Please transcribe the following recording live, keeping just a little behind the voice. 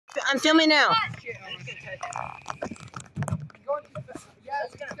I'm filming now.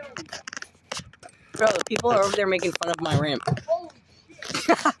 Bro, people are over there making fun of my ramp.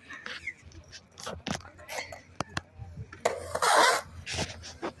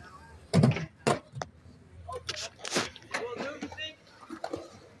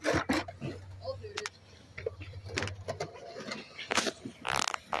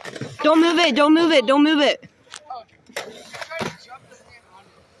 Don't move it, don't move it, don't move it.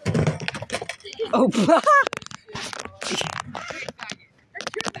 Oh,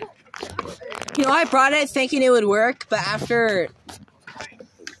 you know, I brought it thinking it would work, but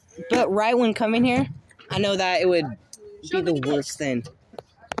right when coming here, I know that it would be the worst thing.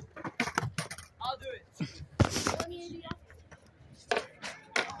 I'll do it.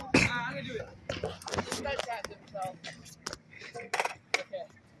 I'm gonna do it.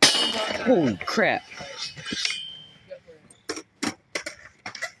 Holy crap.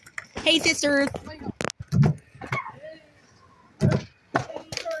 Hey, sister.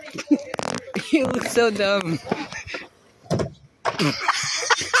 You look so dumb.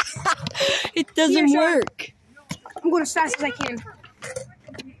 It doesn't work. I'm going as fast as I can.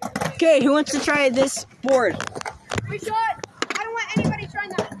 Okay, who wants to try this board? We should. I don't want anybody trying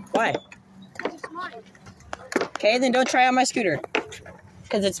that. Why? Because it's mine. Okay, then don't try on my scooter.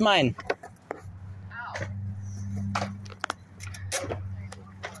 Because it's mine.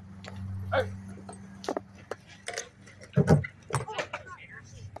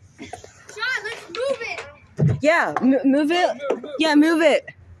 Yeah, move it. Yeah, move it.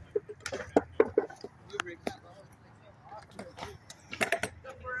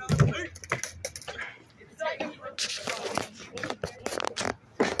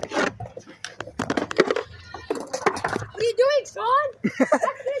 What are you doing, son? That's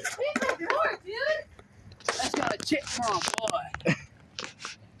gonna chip my board, dude. That's gonna chip my boy.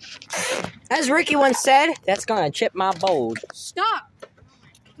 As Ricky once said, that's gonna chip my board. Stop.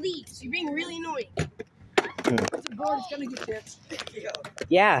 Please, you're being really annoying. It's a board, it's gonna get chipped.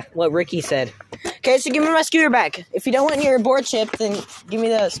 Yeah, what Ricky said. Okay, so give me my scooter back. If you don't want your board chipped, then give me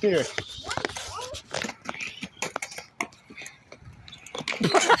the scooter.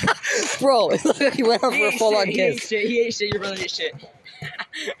 Bro, it looked like he went up for a full-on kiss. He ate shit. Your brother ate shit.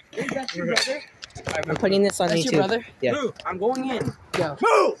 Is that your brother? I'm putting this on That's YouTube. your brother? Yeah. Move. I'm going in. Go.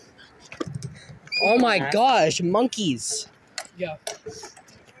 Move! Oh my gosh, monkeys. Go.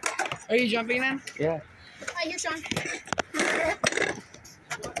 Are you jumping in? Yeah. Hi, here, Sean.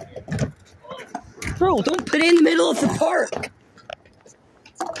 Bro, don't put it in the middle of the park.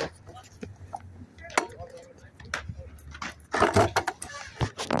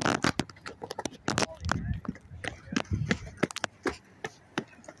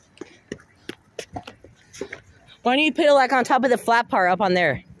 Why don't you put it like on top of the flat part up on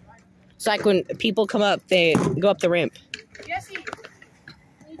there? So like when people come up, they go up the ramp. Jesse, can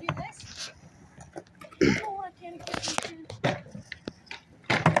you do this? Oh, I can't get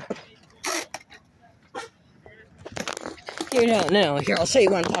Here, no, here, I'll show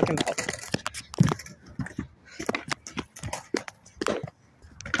you what I'm talking about.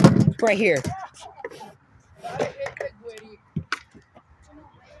 Right here.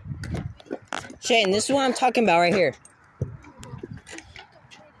 Shane, this is what I'm talking about right here.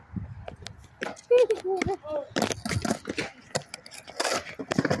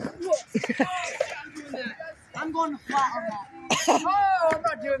 I'm going to flat on that. Oh, I'm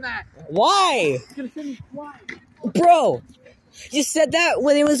not doing that. Why? It's gonna send me flying. Bro, you said that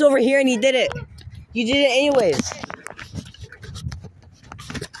when it was over here and you did it. You did it anyways.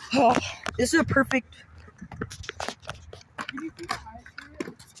 Oh, this is a perfect...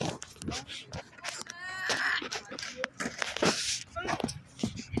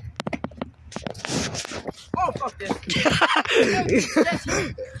 Oh, fuck this.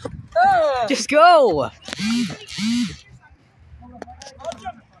 Just go. I'll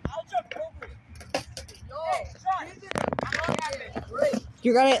jump over it.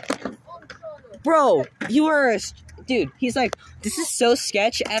 You're gonna... Bro, you are a... Dude, he's like, this is so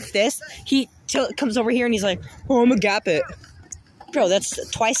sketch, F this. He comes over here and he's like, oh, I'm gonna gap it. Bro, that's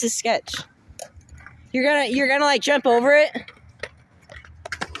twice as sketch. You're gonna like jump over it?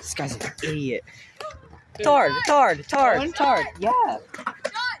 This guy's an idiot. Tard. Yeah.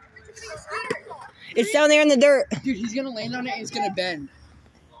 It's down there in the dirt. Dude, he's gonna land on it and he's gonna bend.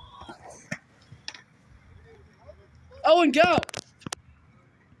 Oh, and go!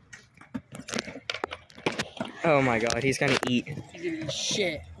 Oh my god, he's gonna eat. He's gonna eat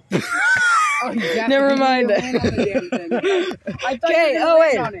shit. Oh, Never mind. Okay, oh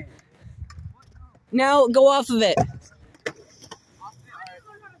wait. Now go off of it.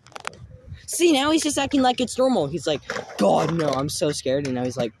 See, now he's just acting like it's normal. He's like, God, no, I'm so scared. And now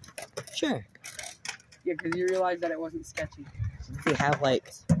he's like, sure. Yeah, because you realized that it wasn't sketchy. They have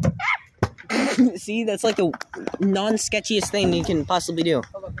like, see, that's like the non-sketchiest thing you can possibly do.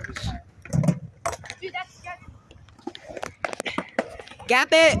 Hold on, let me try. Dude, that's sketchy. Gap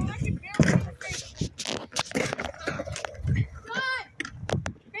it. Good.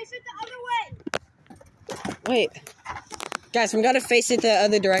 Face it the other way. Wait, guys, we gotta face it the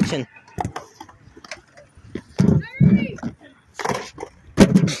other direction. Hurry.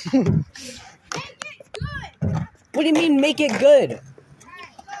 Make it good. What do you mean, make it good?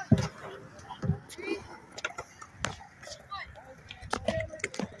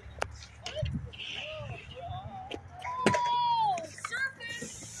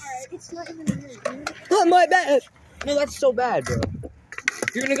 It's not even here, dude. Oh, my bad. No, that's so bad, bro.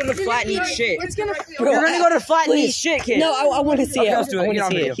 You're gonna go to flat and eat shit. It's gonna. Bro, You're gonna go to flat and eat please. shit, kid. No, I want to see it. Okay, let's do it. I want Get to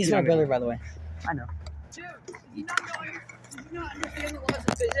on see video. it. He's Get my on brother, video. by the way. I know. Dude, you not understand the laws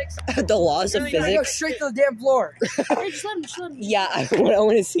of physics? The laws of You're gonna go physics. straight to the damn floor. Hey, just let him, just let him. Yeah, I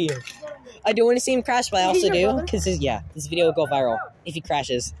want to see him. I do want to see him crash, but I also do because yeah, this video will go viral if he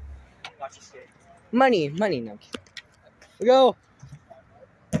crashes. Money, no. We go.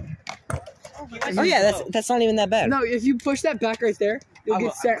 Oh yeah, that's not even that bad. No, if you push that back right there, you'll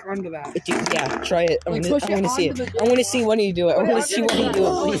get set under that. Dude, yeah, try it. I Like, want push to it see it. onto the- I want to see when you do it. I Put it want to see when you do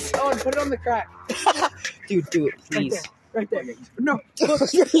it, please. Oh, and put it on the crack. Dude, do it, please. Right there. No.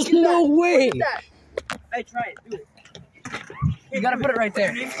 There's no way. Look at that. Hey, try it. Do it. You gotta put it right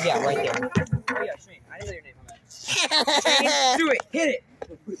there. Yeah, right there. Oh, yeah, Shane. I didn't know your name. Shane, do it. Hit it.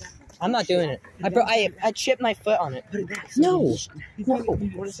 I'm not doing it. I chipped my foot on it. Put it back. No.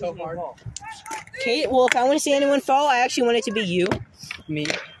 What is so hard? Kate, well, if I want to see anyone fall, I actually want it to be you. Me.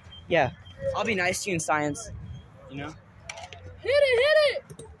 Yeah. I'll be nice to you in science. You know? Hit it!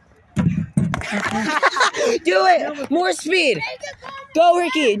 Do it! More speed! Make it come Go,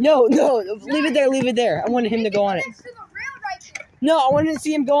 Ricky! No, leave it there. I wanted him to go on it. next to the rail right there. No, I wanted to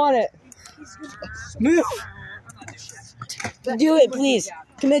see him go on it. Move! Do it, please.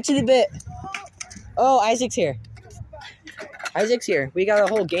 Commit to the bit. Oh, Isaac's here. We got a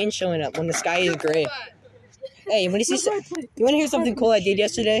whole game showing up when the sky is gray. Hey, you want to hear something cool I did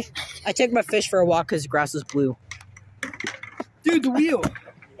yesterday? I took my fish for a walk because the grass was blue. Dude, the wheel.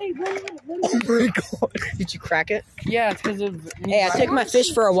 Hey, let Oh my god. Did you crack it? Yeah, it's because of. Hey, I took my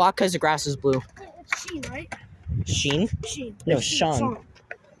fish for a walk because the grass is blue. It's Sheen, right? Sheen? Sheen. No, Sean.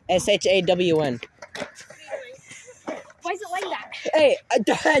 SHAWN. Why is it like that? Hey,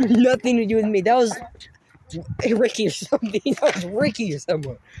 that had nothing to do with me. That was Ricky or something. That was Ricky or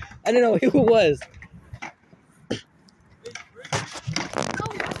someone. I don't know who it was. No, I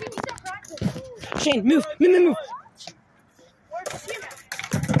think he's at practice. Shane, move. Where's Sheen at?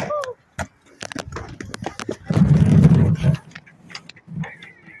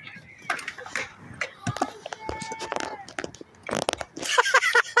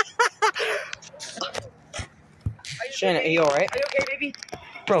 Shane, are you alright? Are you okay, baby?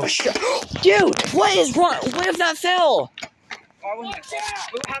 Bro, dude, what is wrong? What if that fell? What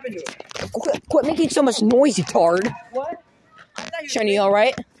happened to it? Quit making so much noise, you tard. What? Shane, you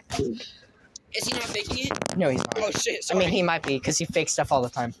alright? Is he not faking it? No, he's not. Oh shit! I Sorry. mean, he might be, because he fakes stuff all the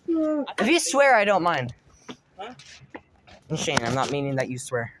time. If you swear, I don't mind. Huh? And Shane, I'm not meaning that you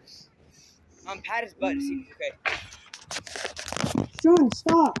swear. Pat his butt to see if he's okay. Sean,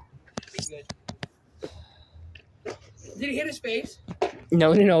 stop. He's good. Did he hit his face?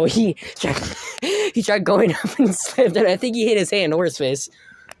 No. He tried going up and slipped, and I think he hit his hand or his face.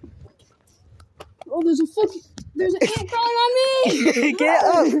 Oh, there's an ant crawling on me. Get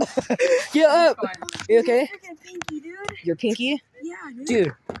up! Get up! You okay? Freaking pinky, dude. Your pinky? Yeah, dude.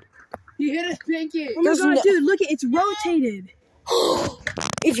 Dude. He hit his pinky. Oh my There's god, no- dude, look, it's rotated.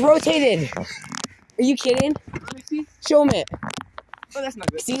 It's rotated! Are you kidding? Let me see. Show him it. Oh, that's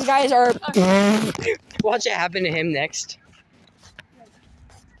not good. These guys are... Watch it happen to him next.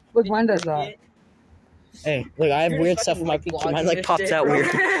 Look, mine does that. Hey, look, I have weird stuff with my pinky. Mine like pops out weird.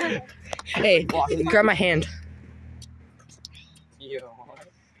 Hey, grab my hand. Yo.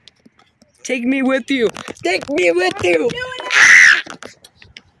 Take me with you. Take me with you.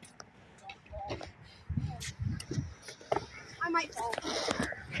 I might fall.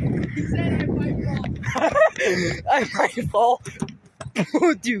 He said I might fall. I might fall.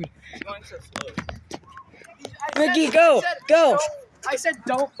 Oh, dude. He's going so slow. Ricky, go. Go. I said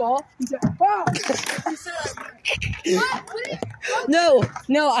don't fall. He said fall. He said No,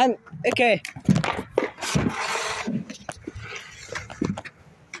 I'm... Okay.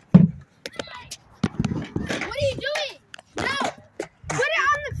 What are you doing? No! Put it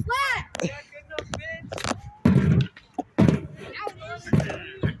on the flat!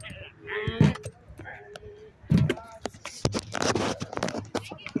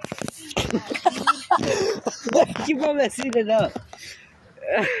 keep on messing it up.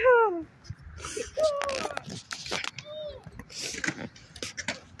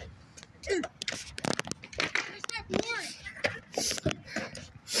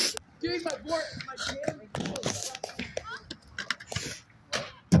 Dude, my board, my jam.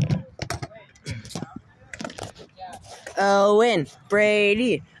 Owen,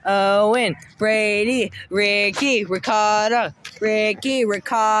 Brady, Owen, Brady, Ricky, Ricotta, Ricky,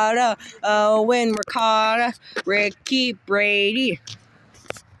 Ricotta, Owen, Ricotta, Ricky, Brady.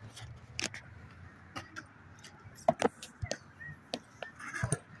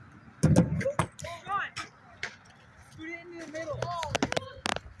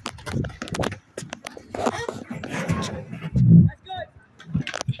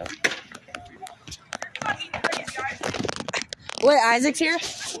 Wait, Isaac's here?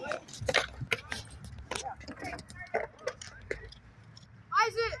 Isaac!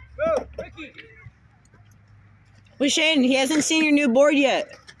 Go, Ricky! Wait, Shane, he hasn't seen your new board yet.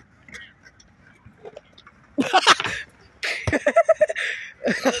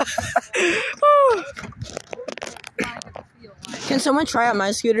 Can someone try out my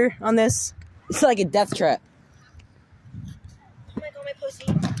scooter on this? It's like a death trap.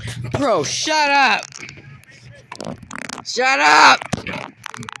 Bro, shut up! Shut up!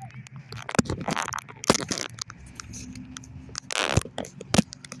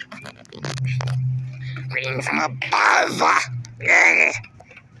 Reading from above. Yeah.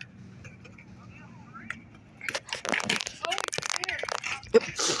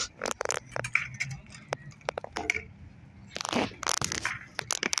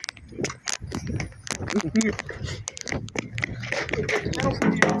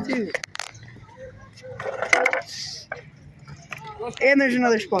 And there's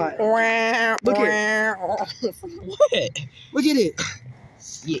another spot. Look at it. What? Look at it.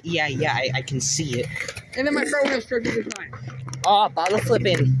 Yeah, I can see it. And then my front wheel struck the time. Oh, bottle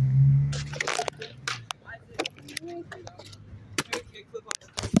flipping.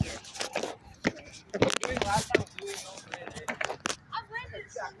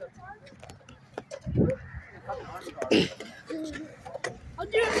 I'll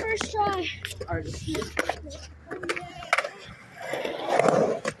do it first try.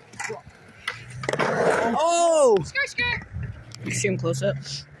 Oh! Skirt, skirt. You see him close up?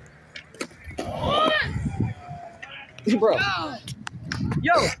 Bro.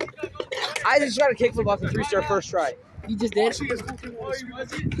 Yo! I just tried a kickflip off the 3-star first try. You just did?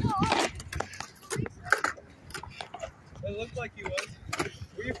 It looked like he was.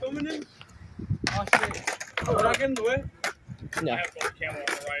 Were you filming him? Oh shit. Did I get in the way? No. I have both camo on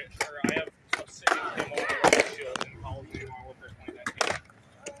the right, or I have a sitting camo on the right shield and college on with their 2019.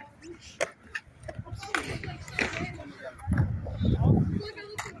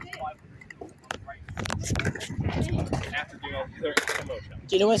 After doing all their camo show.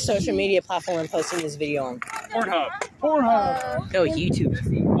 Do you know what social media platform I'm posting this video on? Pornhub. No, YouTube.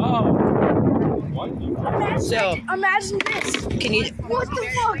 Oh. What? So, Imagine this. can you What the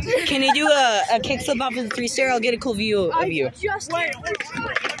fuck? can you do a kickflip off of the 3-star? I'll get a cool view of you. Just Wait.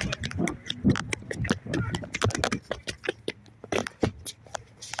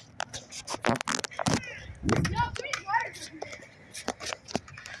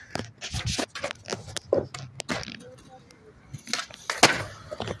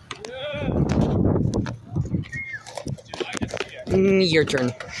 Your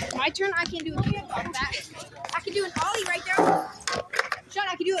turn. My turn. I can do a kick off that. I can do an ollie right there. Sean,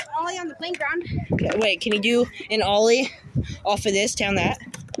 I can do an ollie on the playground. Wait, can you do an ollie off of this down that?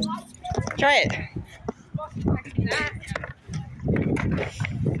 Try it. I can do that.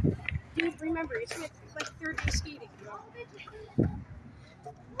 Dude, remember, it's like third day skating.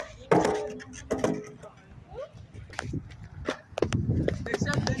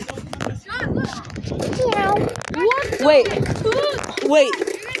 Sean, look. Wait, You're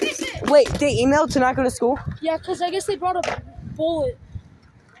gonna miss it. wait. They emailed to not go to school? Yeah, because I guess they brought a bullet.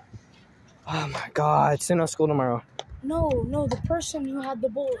 Oh my God! So no school tomorrow. No, the person who had the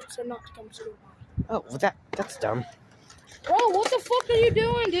bullet said not to come to school. Oh, well, that's dumb. Bro, what the fuck are you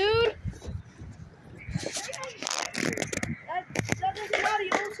doing, dude? That doesn't matter. You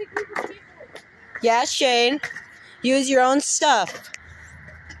don't take people's people. Yeah, Shane. Use your own stuff.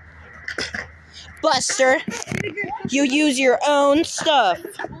 Buster, you use your own stuff.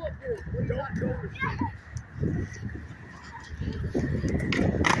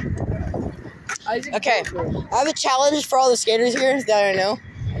 Okay, I have a challenge for all the skaters here that I know.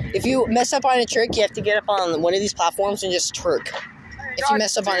 If you mess up on a trick, you have to get up on one of these platforms and just twerk. If you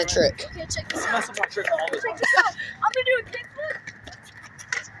mess up on a trick. Okay, check this out. Mess up my trick all the time. Check this out. I'm gonna do a kickflip.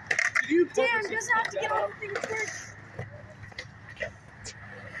 You Damn, doesn't have to get all the things first.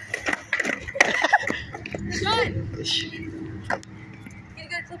 Sean! Get a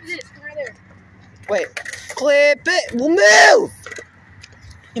good clip of this. Come right there. Wait. Clip it. We'll move!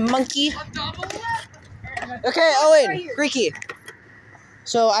 You monkey. Okay, Owen, Greeky.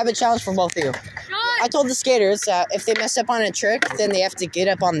 So I have a challenge for both of you. I told the skaters that if they mess up on a trick, then they have to get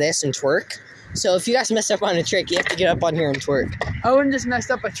up on this and twerk. So if you guys mess up on a trick, you have to get up on here and twerk. Owen just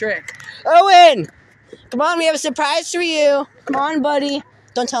messed up a trick. Owen! Come on, we have a surprise for you. Come on, buddy.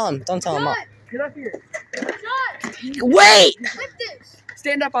 Don't tell him. Don't tell him. Get up here. Wait! Clip this.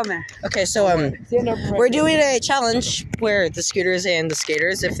 Stand up on there. Okay, so Stand up. we're doing a challenge where the scooters and the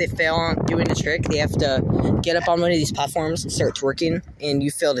skaters, if they fail on doing a trick, they have to get up on one of these platforms and start twerking, and you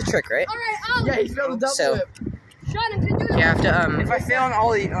failed a trick, right? All right, Yeah, he failed a double So- whip. Sean, I'm gonna do it. You have to If I fail an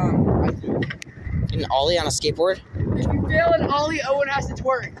ollie, an ollie on a skateboard. if you fail an ollie, Owen has to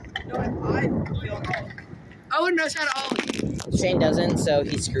twerk. No, if I fail an ollie. Owen knows how to ollie. Shane doesn't, so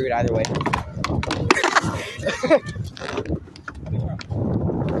he's screwed either way.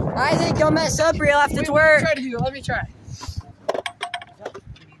 Isaac, don't mess up or you'll have to Wait, twerk. Try to do it. Let me try.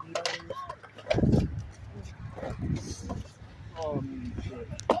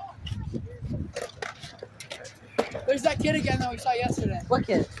 There's that kid again that we saw yesterday. What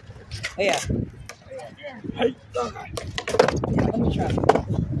kid? Oh, yeah. Hey, let me try.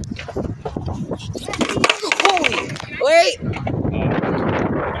 Holy! Wait!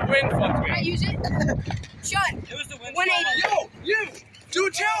 The wind fucked Can I me. use it? Sean, It was the wind. 180. Yo, you! Do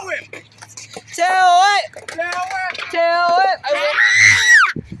a tail whip! Tell what? Tail whip! Tell what?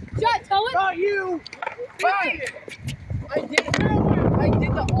 Sean, tell it. Not you! Fine! I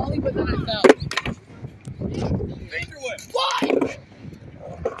did the ollie, but then I fell. Finger whip! Why?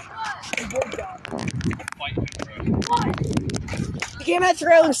 You came out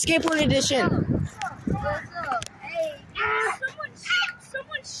throwing skateboard edition. Hey.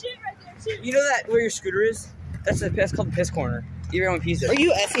 Someone shit right there, too. You know that where your scooter is? That's called the piss corner. Everyone pees Are it.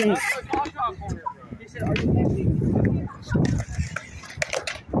 you effing? They said, are you effing?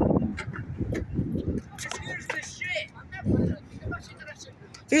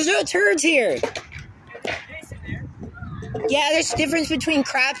 There's no turds here. Yeah, there's a difference between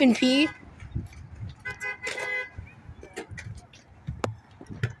crap and pee.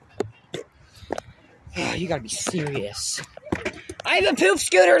 Oh, you gotta be serious. I have a poop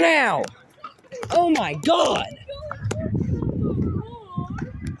scooter now. Oh my god.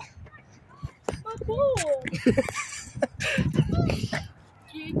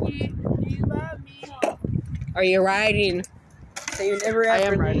 Are you riding? So you never I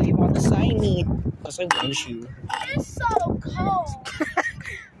ever am riding. leave on the side me. Because I want you. It's so cold.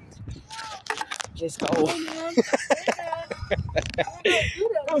 Just go.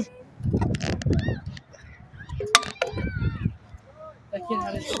 That kid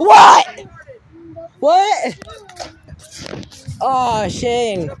had his What? What? Oh,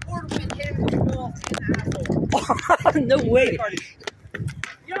 Shane. No way.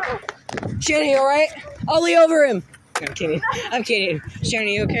 Shane, you alright? Ollie over him. I'm kidding. I'm kidding. Shane,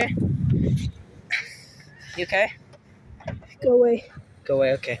 you okay? You okay? Go away. Go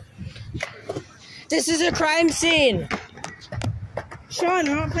away, okay. This is a crime scene. Sean,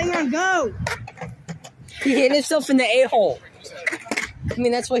 we're not playing on Go. He hit himself in the a-hole. I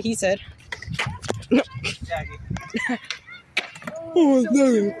mean, that's what he said. Oh,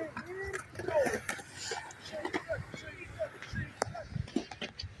 no.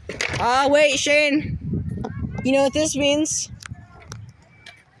 Wait, Shane. You know what this means?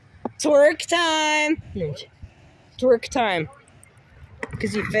 Twerk time. Twerk time.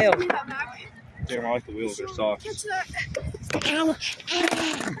 Because you failed. Damn, I like the wheels, they're soft. Ow.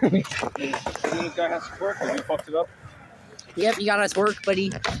 This guy has to work and we fucked it up. Yep, you got us work,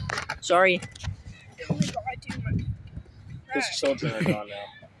 buddy. Sorry. This is so gone now.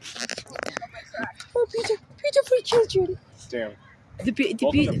 Oh, beautiful children. Damn. The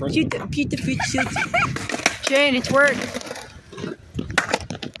beautiful children. Shane, it's work.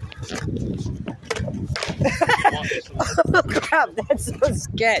 Oh crap, that's so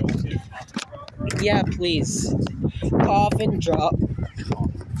sketch. Yeah, please. Cough and drop.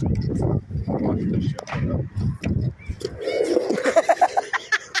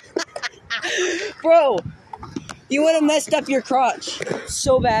 Bro, you would have messed up your crotch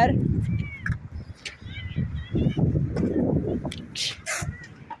so bad.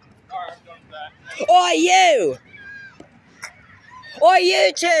 Oh, you! Oh,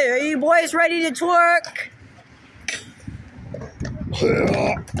 you two! Are you boys ready to twerk?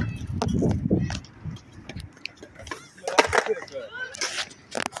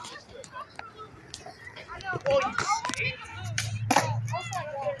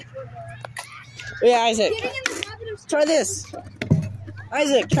 Yeah, Isaac. Try this.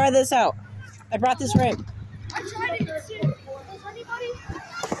 Isaac, try this out. I brought this ramp. I tried it. Does anybody?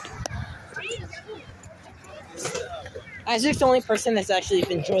 Isaac's the only person that's actually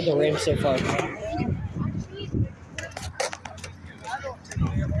enjoyed the ramp so far.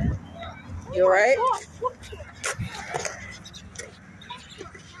 You alright?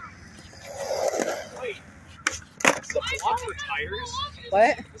 Is this a block for tires?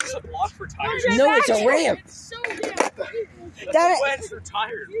 What? Is this a block for tires? No, it's a ramp. That That's for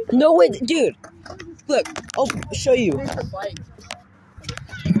tires. no, it, dude. Look, I'll show you.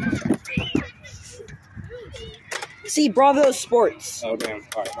 See, Bravo Sports. Oh damn!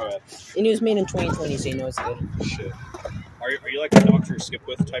 All right, my bad. And it was made in 2020, so you know it's good. Shit. Are you like a Dr.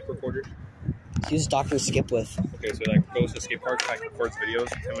 Skipwith type recorder? Use Dr. Skipwith. Okay, so like goes to skate park, like records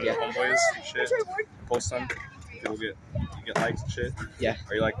videos, him and his homeboys and shit. Post them. You get likes and shit. Yeah.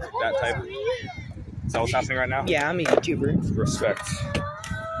 Are you like that type? Is that what's happening right now? Yeah, I'm a YouTuber. Respect.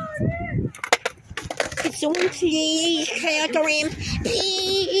 Could someone please play out the ramp?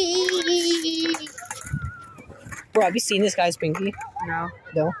 Please. Bro, have you seen this guy's pinky? No.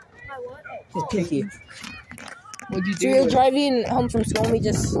 No? His pinky. What'd you So we were driving home from school and we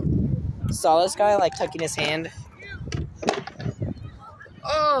just saw this guy like tucking his hand.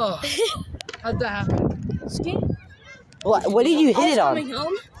 Oh. How'd that happen? What did you hit it on? Coming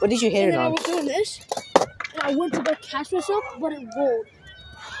home, What did you hit and it then I on? was doing this, and I went to go catch myself, but it rolled.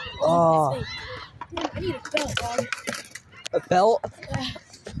 Oh, Man, I need a belt, dog. a belt?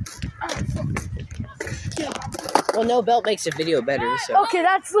 Well, no belt makes a video better, so. Okay,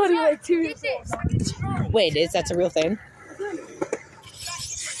 that's literally like 2 years old. Wait, that's a real thing?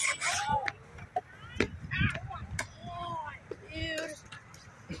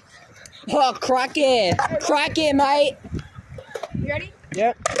 Oh, crack it! Crack it, mate! You ready?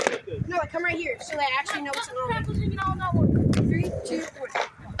 Yep. No, come right here so they actually know what's going on. 3, 2, 1.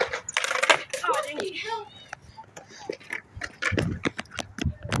 Oh, thank you.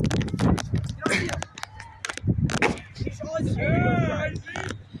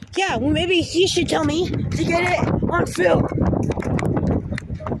 Yeah, well, maybe he should tell me to get it on film.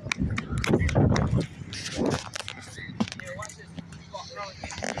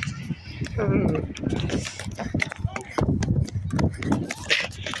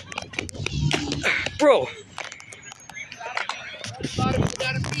 Bro.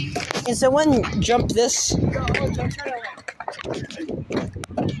 Can someone jump this?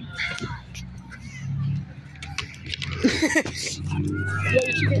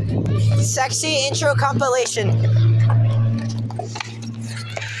 Sexy intro compilation.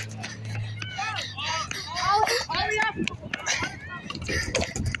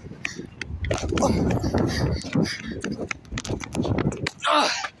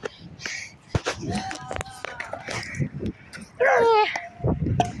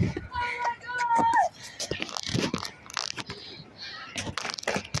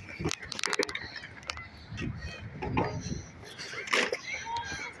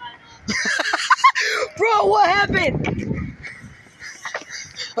 Bro, what happened?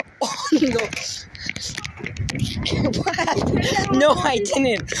 Oh, no. What happened? No, I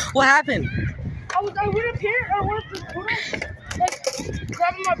didn't. What happened? I went up here, I went up the corner, like,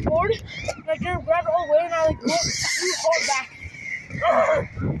 grabbing my board, and I didn't grab it all the way, and I, like, went hard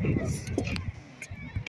back.